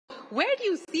Where do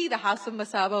you see the House of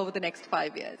Masaba over the next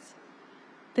 5 years?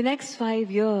 The next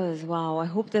 5 years, wow, I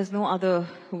hope there's no other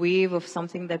wave of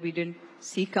something that we didn't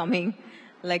see coming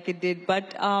like it did.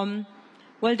 But,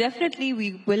 well, definitely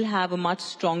we will have a much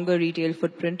stronger retail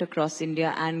footprint across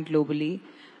India and globally.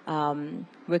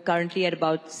 We're currently at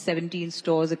about 17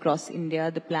 stores across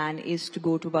India. The plan is to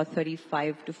go to about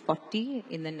 35 to 40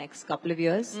 in the next couple of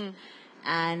years.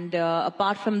 And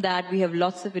apart from that, we have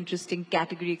lots of interesting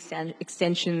category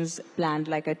extensions planned,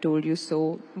 like I told you.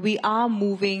 So we are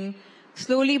moving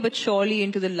slowly but surely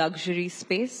into the luxury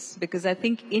space, because I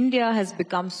think India has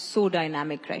become so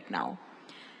dynamic right now.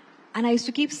 And I used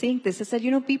to keep saying this. I said,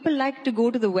 people like to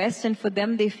go to the West, and for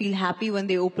them, they feel happy when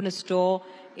they open a store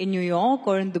in New York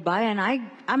or in Dubai. And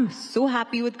I'm so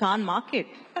happy with Khan Market.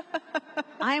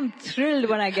 I am thrilled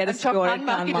when I get a store at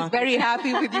Khan Market. Is very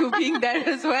happy with you being there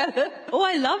as well. Oh,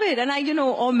 I love it. And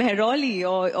or Mehrauli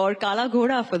or Kala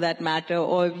Ghoda for that matter,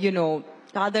 or,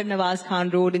 Qadar Nawaz Khan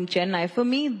Road in Chennai. For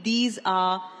me, these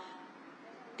are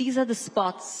the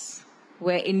spots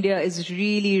where India is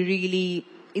really, really,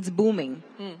 it's booming.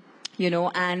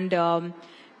 And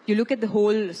you look at the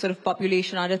whole sort of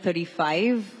population under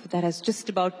 35 that has just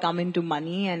about come into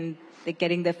money, and they're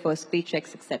getting their first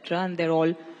paychecks, etc. And they're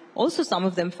also some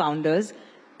of them founders.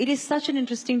 It is such an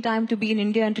interesting time to be in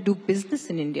India and to do business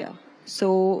in India.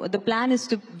 So the plan is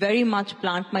to very much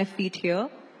plant my feet here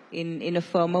in a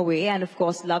firmer way. And of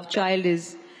course, Love Child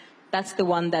that's the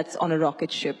one that's on a rocket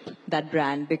ship, that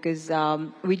brand, because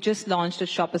we just launched a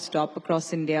shopper stop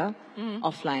across India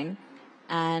offline.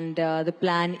 And the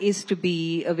plan is to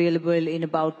be available in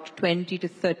about 20 to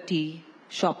 30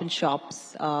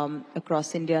 shop-in-shops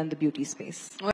across India in the beauty space.